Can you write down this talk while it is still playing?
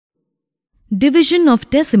Division of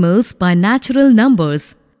decimals by natural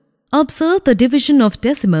numbers. Observe the division of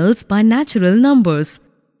decimals by natural numbers.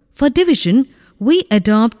 For division, we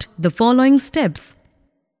adopt the following steps.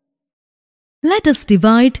 Let us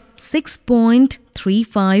divide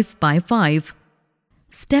 6.35 by 5.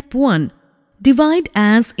 Step 1. Divide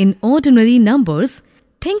as in ordinary numbers,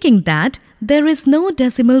 thinking that there is no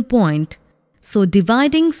decimal point. So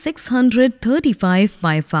dividing 635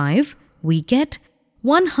 by 5, we get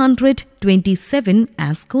 127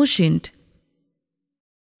 as quotient.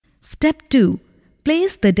 Step 2.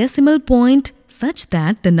 Place the decimal point such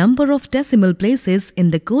that the number of decimal places in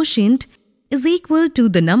the quotient is equal to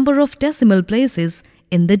the number of decimal places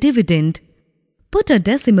in the dividend. Put a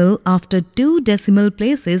decimal after 2 decimal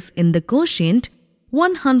places in the quotient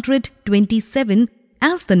 127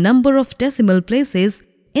 as the number of decimal places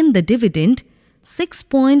in the dividend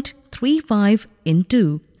 6.35 in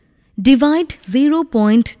 2. Divide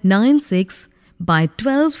 0.96 by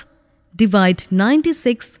 12. Divide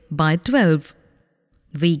 96 by 12.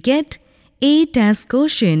 We get 8 as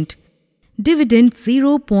quotient. Dividend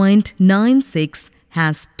 0.96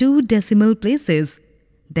 has 2 decimal places.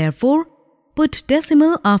 Therefore, put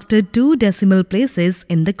decimal after 2 decimal places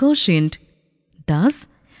in the quotient. Thus,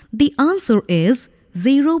 the answer is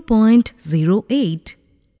 0.08.